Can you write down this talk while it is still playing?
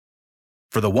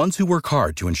For the ones who work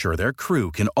hard to ensure their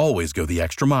crew can always go the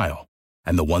extra mile,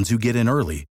 and the ones who get in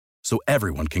early so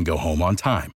everyone can go home on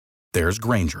time, there's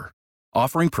Grainger,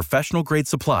 offering professional-grade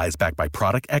supplies backed by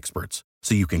product experts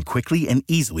so you can quickly and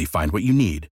easily find what you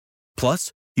need.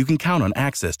 Plus, you can count on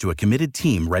access to a committed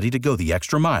team ready to go the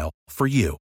extra mile for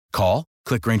you. Call,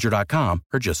 click Grainger.com,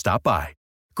 or just stop by.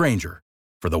 Grainger,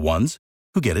 for the ones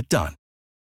who get it done.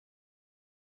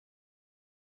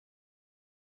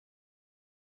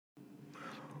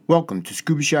 Welcome to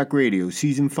Scuba Shack Radio,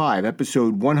 Season 5,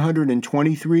 Episode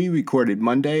 123, recorded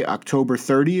Monday, October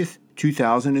 30th,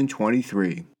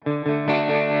 2023.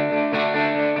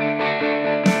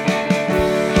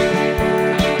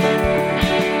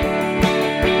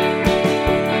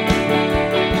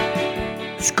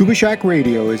 Scuba Shack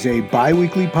Radio is a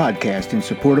bi-weekly podcast in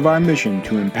support of our mission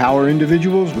to empower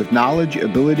individuals with knowledge,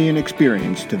 ability, and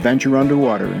experience to venture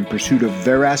underwater in pursuit of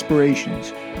their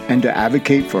aspirations and to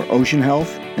advocate for ocean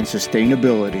health and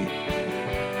sustainability.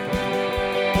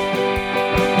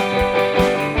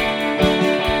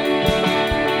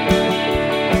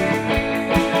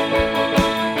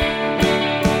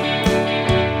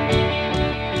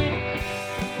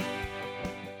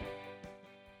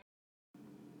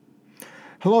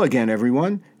 Hello again,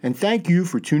 everyone, and thank you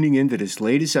for tuning in to this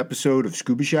latest episode of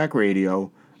Scuba Shack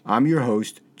Radio. I'm your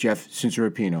host, Jeff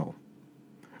Cincerapino.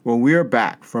 Well, we are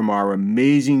back from our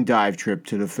amazing dive trip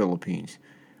to the Philippines.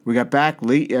 We got back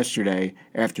late yesterday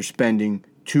after spending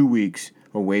 2 weeks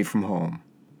away from home,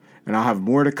 and I'll have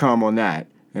more to come on that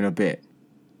in a bit.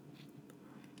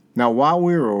 Now, while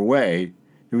we were away,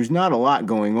 there was not a lot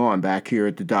going on back here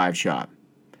at the dive shop.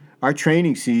 Our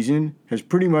training season has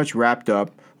pretty much wrapped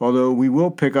up, although we will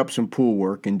pick up some pool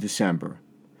work in December.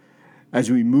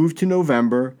 As we move to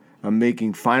November, I'm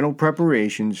making final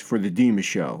preparations for the DEMA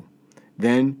show.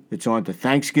 Then it's on to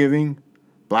Thanksgiving,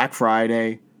 Black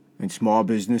Friday, and Small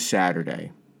Business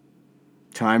Saturday.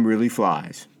 Time really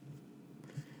flies.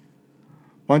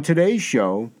 On today's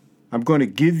show, I'm going to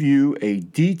give you a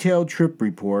detailed trip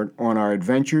report on our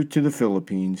adventure to the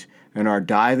Philippines and our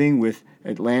diving with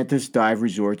Atlantis Dive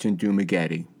Resort in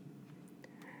Dumaguete.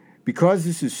 Because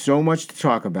this is so much to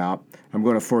talk about, I'm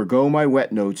going to forego my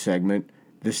wet notes segment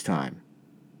this time.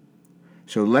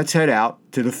 So let's head out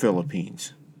to the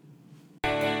Philippines.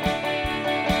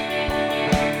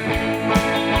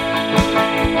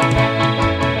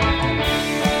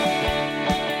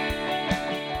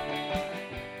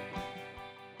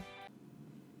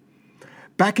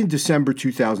 Back in December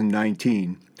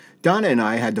 2019, Donna and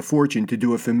I had the fortune to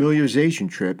do a familiarization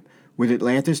trip with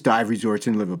Atlantis Dive Resorts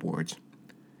and Liveaboards.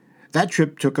 That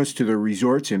trip took us to the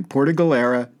resorts in Puerto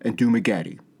Galera and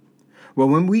Dumaguete. Well,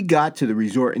 when we got to the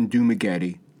resort in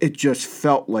Dumaguete, it just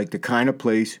felt like the kind of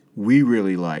place we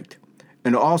really liked.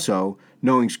 And also,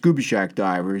 knowing Scuba Shack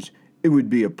divers, it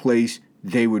would be a place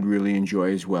they would really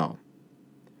enjoy as well.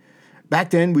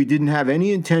 Back then, we didn't have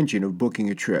any intention of booking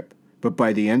a trip, but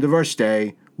by the end of our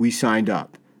stay, we signed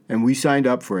up. And we signed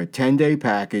up for a 10-day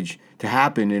package to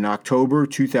happen in October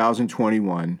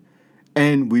 2021,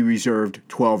 and we reserved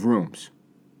 12 rooms.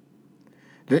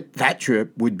 That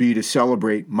trip would be to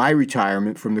celebrate my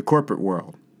retirement from the corporate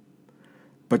world.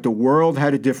 But the world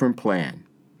had a different plan,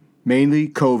 mainly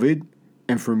COVID,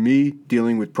 and for me,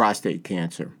 dealing with prostate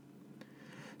cancer.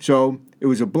 So it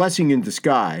was a blessing in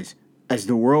disguise as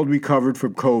the world recovered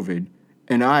from COVID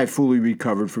and I fully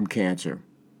recovered from cancer.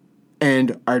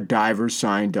 And our divers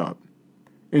signed up.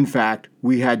 In fact,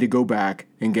 we had to go back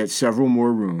and get several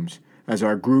more rooms as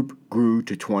our group grew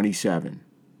to 27.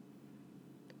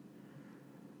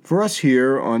 For us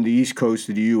here on the east coast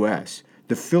of the U.S.,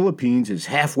 the Philippines is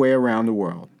halfway around the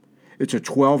world. It's a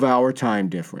 12-hour time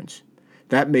difference.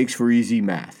 That makes for easy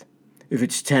math. If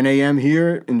it's 10 a.m.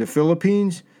 here in the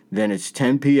Philippines, then it's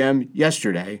 10 p.m.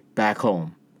 yesterday back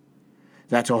home.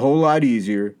 That's a whole lot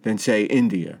easier than, say,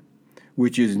 India,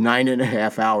 which is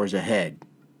 9.5 hours ahead.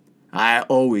 I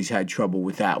always had trouble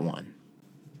with that one.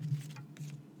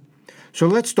 So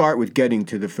let's start with getting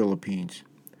to the Philippines.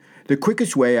 The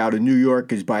quickest way out of New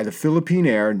York is by the Philippine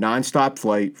Air nonstop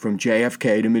flight from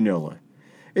JFK to Manila.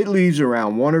 It leaves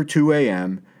around 1 or 2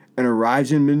 a.m. and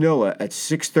arrives in Manila at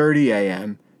 6:30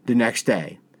 a.m. the next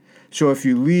day. So if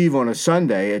you leave on a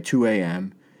Sunday at 2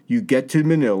 a.m., you get to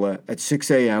Manila at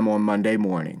 6 a.m. on Monday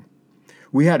morning.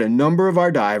 We had a number of our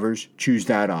divers choose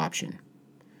that option.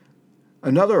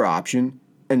 Another option,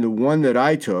 and the one that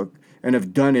I took, and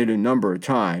have done it a number of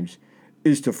times,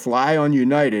 is to fly on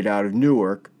United out of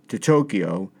Newark to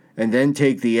Tokyo and then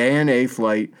take the ANA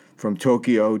flight from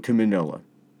Tokyo to Manila.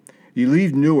 You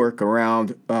leave Newark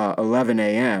around 11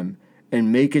 a.m.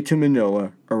 and make it to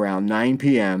Manila around 9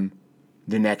 p.m.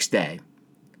 the next day.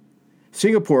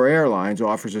 Singapore Airlines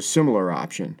offers a similar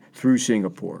option through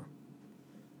Singapore.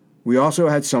 We also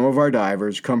had some of our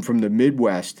divers come from the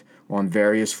Midwest on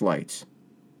various flights.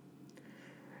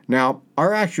 Now,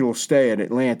 our actual stay at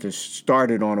Atlantis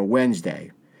started on a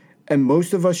Wednesday, and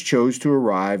most of us chose to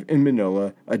arrive in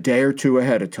Manila a day or two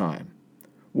ahead of time.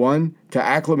 One, to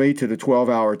acclimate to the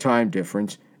 12-hour time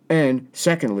difference, and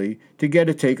secondly, to get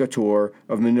to take a tour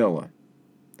of Manila.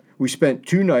 We spent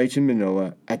 2 nights in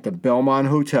Manila at the Belmont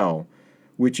Hotel,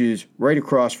 which is right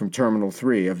across from Terminal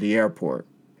 3 of the airport.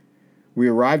 We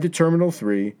arrived at Terminal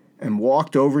 3 and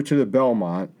walked over to the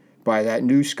Belmont by that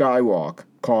new skywalk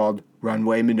called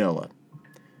Runway Manila.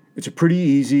 It's a pretty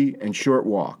easy and short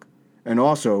walk, and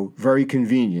also very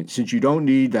convenient since you don't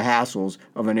need the hassles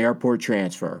of an airport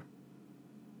transfer.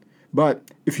 But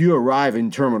if you arrive in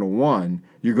Terminal 1,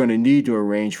 you're going to need to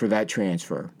arrange for that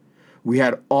transfer. We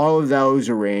had all of those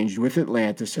arranged with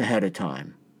Atlantis ahead of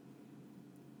time.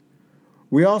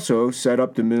 We also set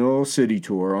up the Manila City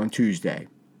Tour on Tuesday.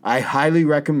 I highly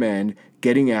recommend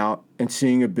getting out and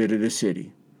seeing a bit of the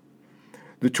city.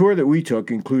 The tour that we took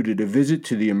included a visit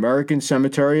to the American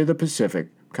Cemetery of the Pacific,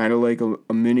 kind of like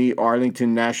a mini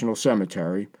Arlington National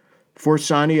Cemetery, Fort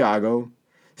Santiago,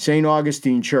 St.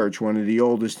 Augustine Church, one of the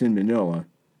oldest in Manila,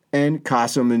 and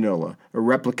Casa Manila, a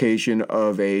replication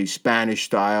of a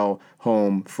Spanish-style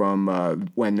home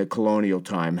from when the colonial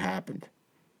time happened.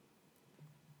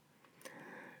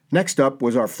 Next up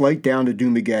was our flight down to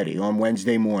Dumaguete on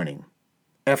Wednesday morning.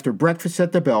 After breakfast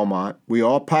at the Belmont, we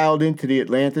all piled into the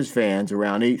Atlantis vans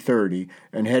around 8:30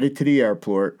 and headed to the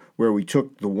airport where we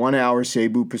took the 1-hour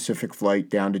Cebu Pacific flight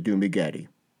down to Dumaguete.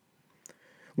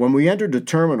 When we entered the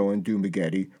terminal in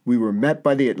Dumaguete, we were met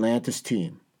by the Atlantis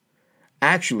team.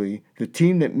 Actually, the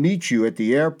team that meets you at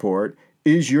the airport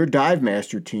is your dive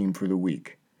master team for the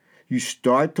week. You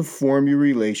start to form your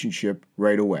relationship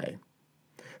right away.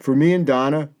 For me and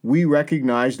Donna, we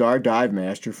recognized our dive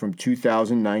master from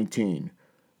 2019,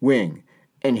 Wing,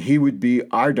 and he would be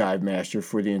our dive master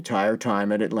for the entire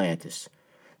time at Atlantis.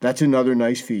 That's another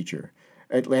nice feature.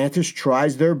 Atlantis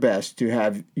tries their best to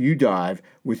have you dive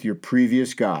with your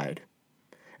previous guide.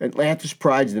 Atlantis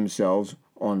prides themselves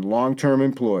on long-term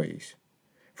employees.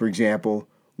 For example,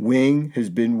 Wing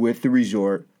has been with the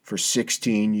resort for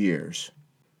 16 years.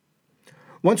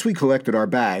 Once we collected our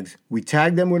bags, we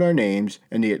tagged them with our names,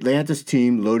 and the Atlantis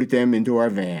team loaded them into our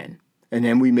van. And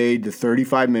then we made the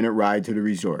 35-minute ride to the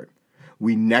resort.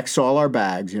 We next saw our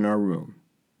bags in our room.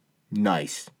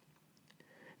 Nice.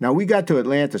 Now, we got to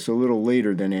Atlantis a little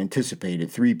later than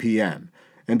anticipated, 3 p.m.,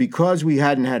 and because we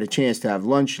hadn't had a chance to have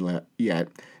lunch yet,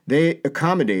 they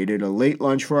accommodated a late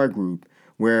lunch for our group,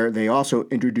 where they also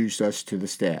introduced us to the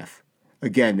staff.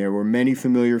 Again, there were many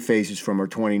familiar faces from our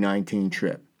 2019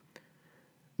 trip.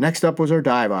 Next up was our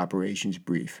dive operations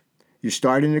brief. You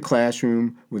start in the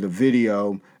classroom with a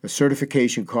video, a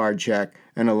certification card check,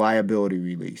 and a liability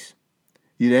release.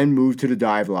 You then move to the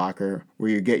dive locker,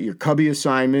 where you get your cubby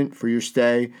assignment for your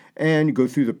stay and go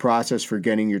through the process for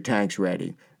getting your tanks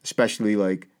ready, especially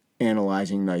like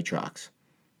analyzing nitrox.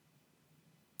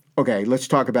 Okay, let's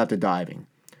talk about the diving.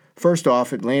 First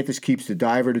off, Atlantis keeps the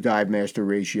diver to dive master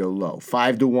ratio low,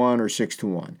 5-to-1 or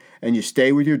 6-to-1, and you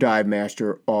stay with your dive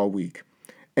master all week.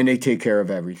 And they take care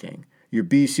of everything. Your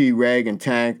BC, reg, and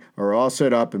tank are all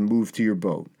set up and moved to your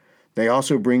boat. They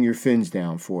also bring your fins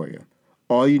down for you.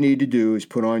 All you need to do is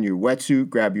put on your wetsuit,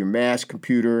 grab your mask,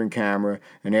 computer, and camera,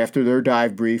 and after their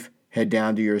dive brief, head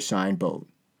down to your assigned boat.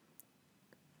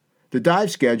 The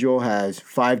dive schedule has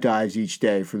 5 dives each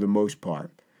day for the most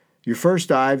part. Your first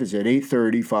dive is at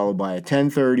 8:30, followed by a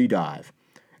 10:30 dive.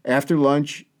 After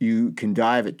lunch, you can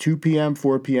dive at 2 p.m.,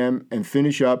 4 p.m., and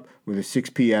finish up with a 6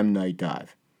 p.m. night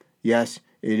dive. Yes,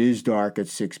 it is dark at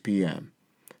 6 p.m.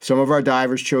 Some of our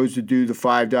divers chose to do the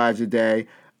 5 dives a day.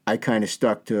 I kind of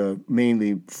stuck to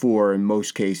mainly 4 in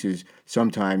most cases,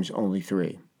 sometimes only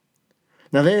 3.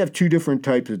 Now, they have 2 different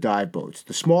types of dive boats.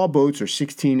 The small boats are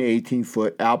 16 to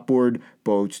 18-foot outboard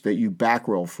boats that you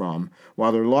backroll from,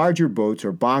 while their larger boats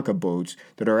are banca boats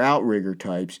that are outrigger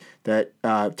types that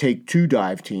take 2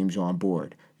 dive teams on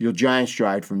board. You'll giant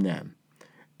stride from them.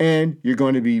 And you're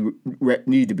going to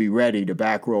need to be ready to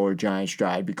backroll or giant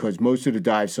stride because most of the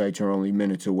dive sites are only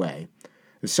minutes away.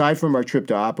 Aside from our trip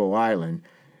to Apo Island,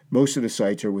 most of the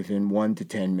sites are within 1 to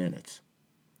 10 minutes.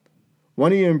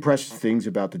 One of the impressive things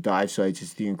about the dive sites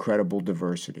is the incredible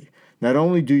diversity. Not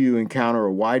only do you encounter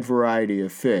a wide variety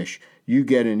of fish, you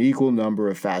get an equal number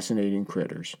of fascinating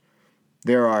critters.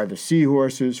 There are the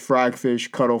seahorses,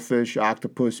 frogfish, cuttlefish,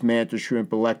 octopus, mantis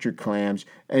shrimp, electric clams,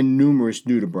 and numerous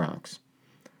nudibranchs.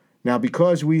 Now,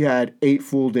 because we had 8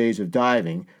 full days of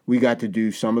diving, we got to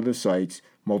do some of the sites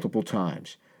multiple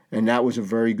times. and that was a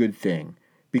very good thing,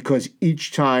 because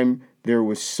each time there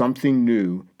was something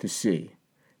new to see.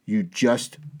 You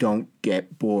just don't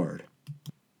get bored.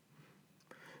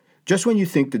 Just when you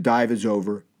think the dive is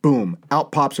over, boom,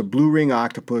 out pops a blue ring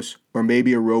octopus or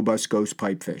maybe a robust ghost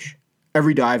pipefish.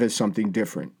 Every dive has something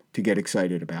different to get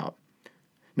excited about.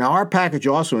 Now, our package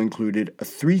also included a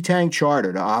 3-tank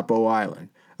charter to Oppo Island,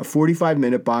 a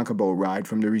 45-minute bonker boat ride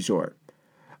from the resort.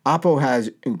 Oppo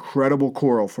has incredible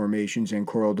coral formations and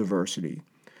coral diversity.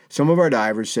 Some of our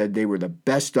divers said they were the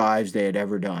best dives they had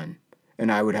ever done,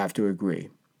 and I would have to agree.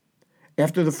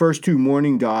 After the first 2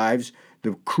 morning dives,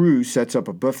 the crew sets up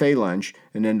a buffet lunch,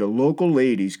 and then the local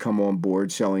ladies come on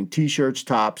board selling t-shirts,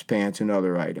 tops, pants, and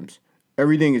other items.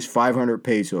 Everything is 500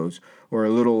 pesos, or a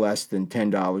little less than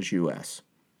 $10 US.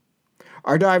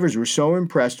 Our divers were so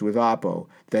impressed with Oppo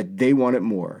that they wanted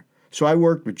more, so I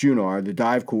worked with Junar, the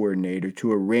dive coordinator,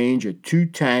 to arrange a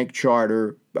 2-tank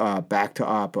charter back to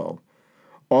Oppo.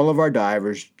 All of our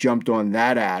divers jumped on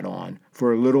that add-on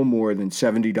for a little more than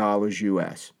 $70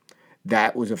 US.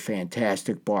 That was a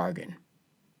fantastic bargain.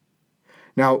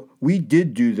 Now, we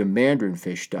did do the mandarin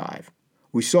fish dive.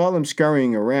 We saw them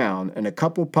scurrying around, and a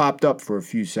couple popped up for a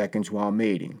few seconds while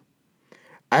mating.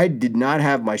 I did not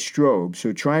have my strobe,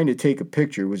 so trying to take a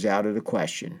picture was out of the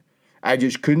question. I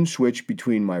just couldn't switch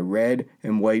between my red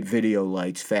and white video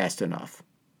lights fast enough.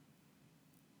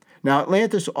 Now,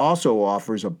 Atlantis also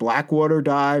offers a blackwater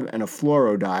dive and a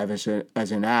fluoro dive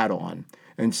as an add-on,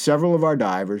 and several of our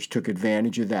divers took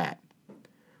advantage of that.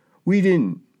 We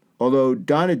didn't, although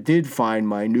Donna did find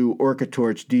my new Orca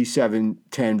Torch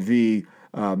D710V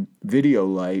video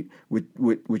light,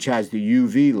 which has the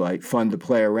UV light, fun to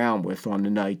play around with on the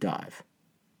night dive.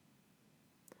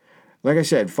 Like I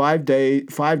said, 5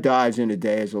 dives in a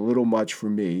day is a little much for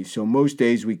me, so most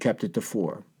days we kept it to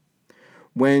 4.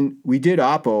 When we did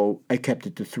Oppo, I kept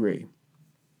it to 3.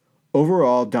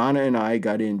 Overall, Donna and I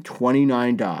got in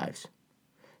 29 dives.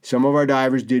 Some of our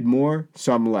divers did more,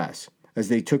 some less, as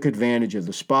they took advantage of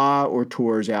the spa or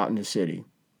tours out in the city.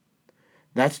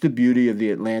 That's the beauty of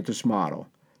the Atlantis model.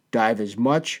 Dive as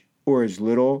much or as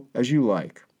little as you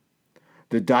like.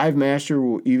 The dive master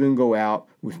will even go out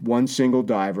with one single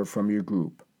diver from your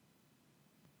group.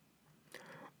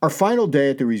 Our final day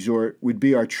at the resort would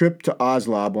be our trip to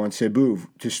Oslob on Cebu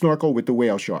to snorkel with the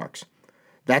whale sharks.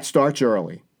 That starts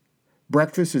early.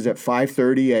 Breakfast is at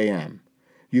 5:30 a.m.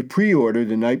 You pre-order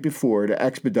the night before to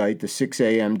expedite the 6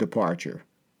 a.m. departure.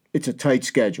 It's a tight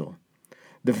schedule.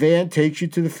 The van takes you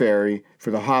to the ferry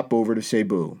for the hop over to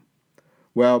Cebu.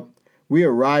 Well, we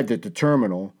arrived at the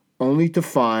terminal only to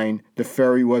find the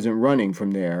ferry wasn't running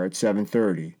from there at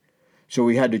 7:30, so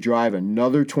we had to drive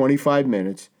another 25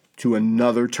 minutes to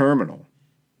another terminal.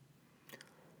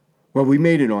 Well, we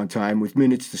made it on time with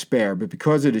minutes to spare, but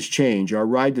because of this change, our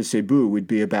ride to Cebu would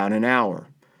be about an hour,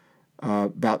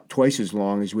 about twice as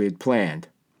long as we had planned.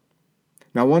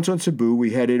 Now, once on Cebu,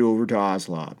 we headed over to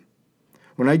Oslob.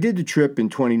 When I did the trip in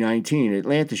 2019,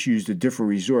 Atlantis used a different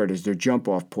resort as their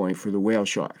jump-off point for the whale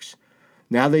sharks.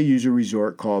 Now they use a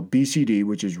resort called BCD,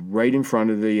 which is right in front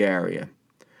of the area.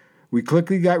 We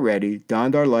quickly got ready,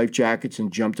 donned our life jackets,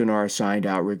 and jumped in our assigned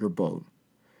outrigger boat.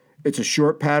 It's a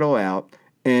short paddle out,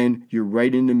 and you're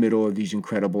right in the middle of these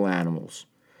incredible animals.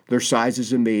 Their size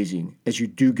is amazing, as you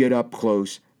do get up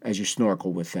close as you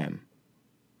snorkel with them.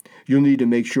 You'll need to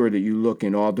make sure that you look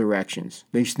in all directions.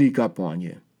 They sneak up on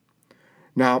you.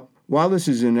 Now, while this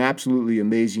is an absolutely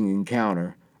amazing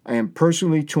encounter, I am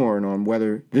personally torn on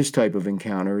whether this type of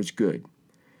encounter is good.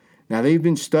 Now, they've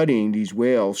been studying these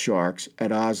whale sharks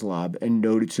at Oslob and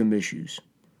noted some issues.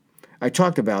 I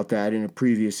talked about that in a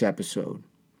previous episode.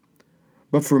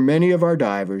 But for many of our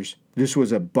divers, this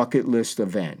was a bucket list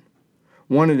event.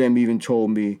 One of them even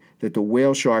told me that the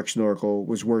whale shark snorkel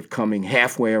was worth coming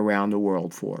halfway around the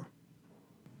world for.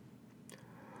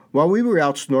 While we were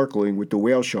out snorkeling with the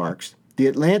whale sharks, the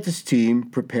Atlantis team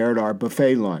prepared our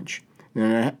buffet lunch,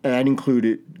 and that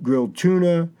included grilled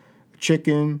tuna,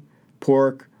 chicken,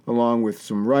 pork, along with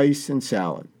some rice and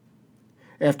salad.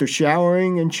 After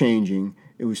showering and changing,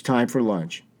 it was time for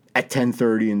lunch at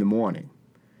 10:30 in the morning.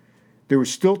 There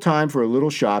was still time for a little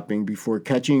shopping before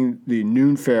catching the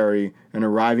noon ferry and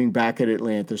arriving back at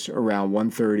Atlantis around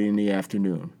 1:30 in the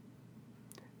afternoon.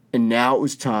 And now it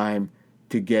was time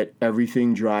to get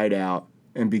everything dried out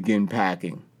and begin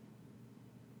packing.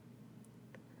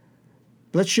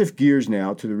 Let's shift gears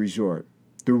now to the resort.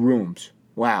 The rooms.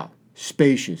 Wow,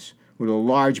 spacious, with a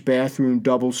large bathroom,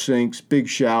 double sinks, big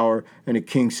shower, and a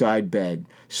king-side bed.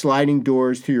 Sliding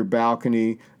doors to your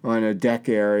balcony on a deck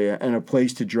area, and a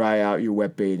place to dry out your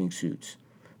wet bathing suits.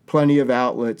 Plenty of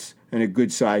outlets and a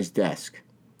good-sized desk.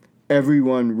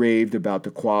 Everyone raved about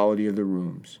the quality of the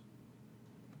rooms.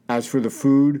 As for the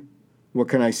food, what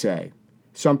can I say?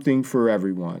 Something for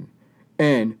everyone,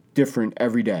 and different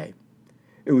every day.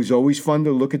 It was always fun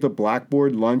to look at the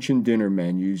blackboard lunch and dinner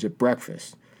menus at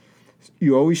breakfast.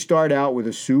 You always start out with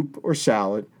a soup or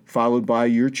salad, followed by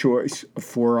your choice of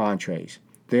 4 entrees.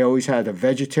 They always had a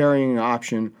vegetarian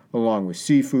option along with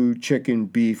seafood, chicken,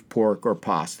 beef, pork, or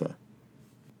pasta.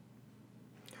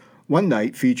 One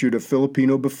night featured a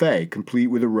Filipino buffet complete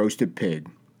with a roasted pig.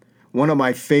 One of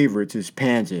my favorites is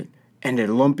pancit, and the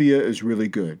lumpia is really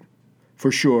good.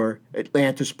 For sure,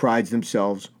 Atlantis prides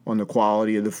themselves on the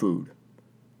quality of the food.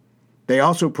 They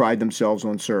also pride themselves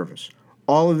on service.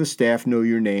 All of the staff know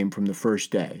your name from the first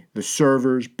day. The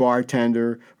servers,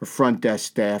 bartender, or front desk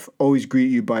staff always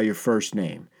greet you by your first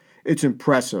name. It's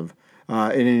impressive,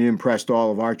 and it impressed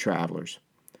all of our travelers.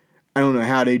 I don't know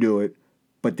how they do it,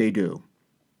 but they do.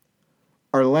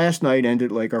 Our last night ended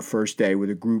like our first day with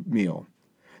a group meal.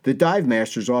 The dive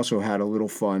masters also had a little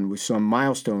fun with some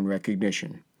milestone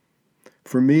recognition.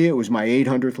 For me, it was my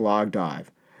 800th log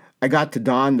dive. I got to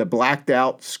don the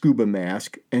blacked-out scuba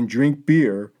mask and drink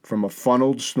beer from a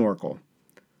funneled snorkel.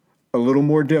 A little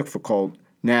more difficult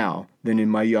now than in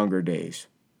my younger days.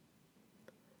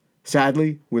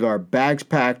 Sadly, with our bags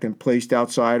packed and placed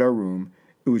outside our room,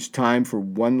 it was time for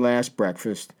one last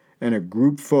breakfast and a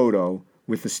group photo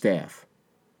with the staff.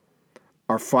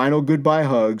 Our final goodbye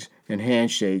hugs and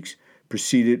handshakes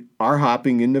preceded our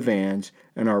hopping in the vans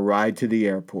and our ride to the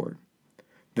airport.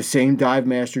 The same dive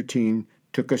master team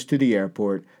took us to the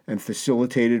airport and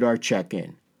facilitated our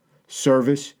check-in.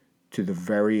 Service to the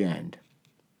very end.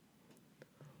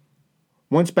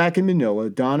 Once back in Manila,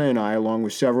 Donna and I, along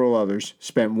with several others,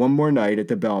 spent one more night at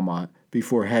the Belmont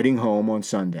before heading home on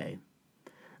Sunday.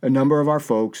 A number of our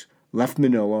folks left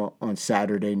Manila on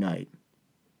Saturday night.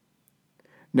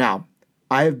 Now,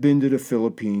 I have been to the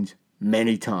Philippines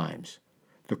many times.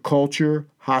 The culture,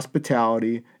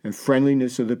 hospitality, and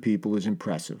friendliness of the people is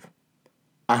impressive.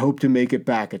 I hope to make it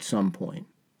back at some point.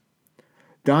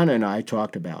 Donna and I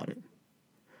talked about it.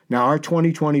 Now, our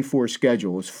 2024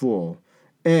 schedule is full,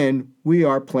 and we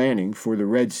are planning for the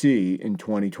Red Sea in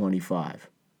 2025.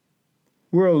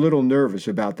 We're a little nervous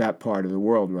about that part of the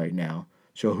world right now,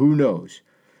 so who knows?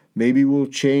 Maybe we'll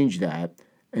change that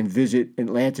and visit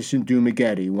Atlantis and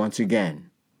Dumaguete once again,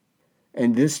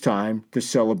 and this time to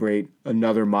celebrate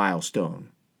another milestone,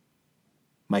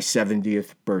 my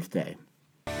 70th birthday.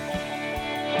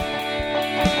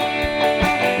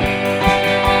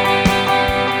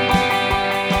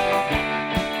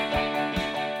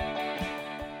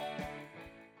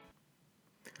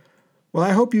 Well,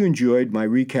 I hope you enjoyed my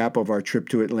recap of our trip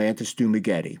to Atlantis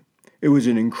Dumaguete. It was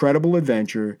an incredible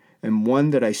adventure and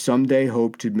one that I someday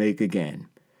hope to make again.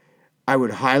 I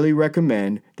would highly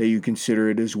recommend that you consider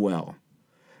it as well.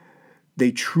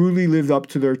 They truly lived up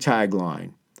to their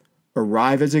tagline,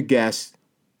 arrive as a guest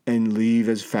and leave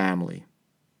as family.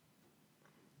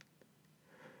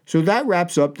 So that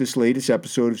wraps up this latest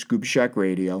episode of Scuba Shack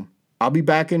Radio. I'll be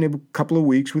back in a couple of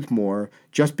weeks with more,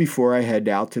 just before I head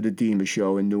out to the DEMA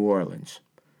show in New Orleans.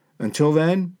 Until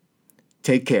then,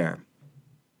 take care.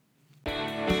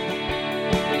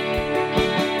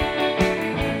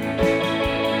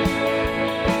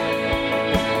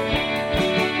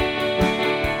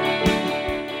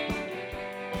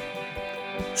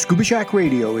 Scuba Shack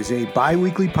Radio is a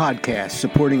bi-weekly podcast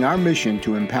supporting our mission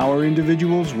to empower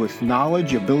individuals with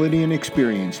knowledge, ability, and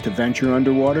experience to venture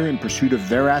underwater in pursuit of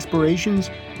their aspirations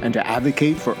and to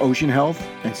advocate for ocean health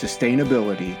and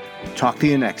sustainability. Talk to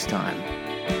you next time.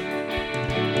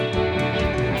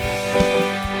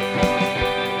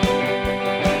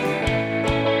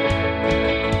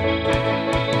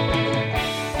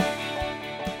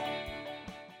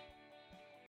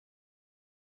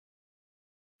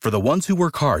 For the ones who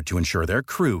work hard to ensure their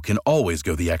crew can always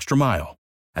go the extra mile,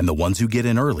 and the ones who get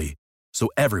in early so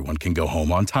everyone can go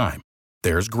home on time,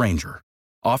 there's Grainger,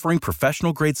 offering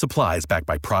professional-grade supplies backed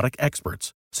by product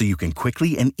experts so you can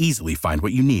quickly and easily find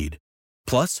what you need.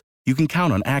 Plus, you can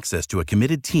count on access to a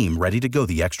committed team ready to go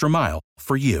the extra mile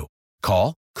for you.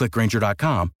 Call, click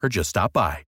Grainger.com, or just stop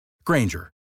by.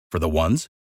 Grainger, for the ones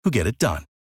who get it done.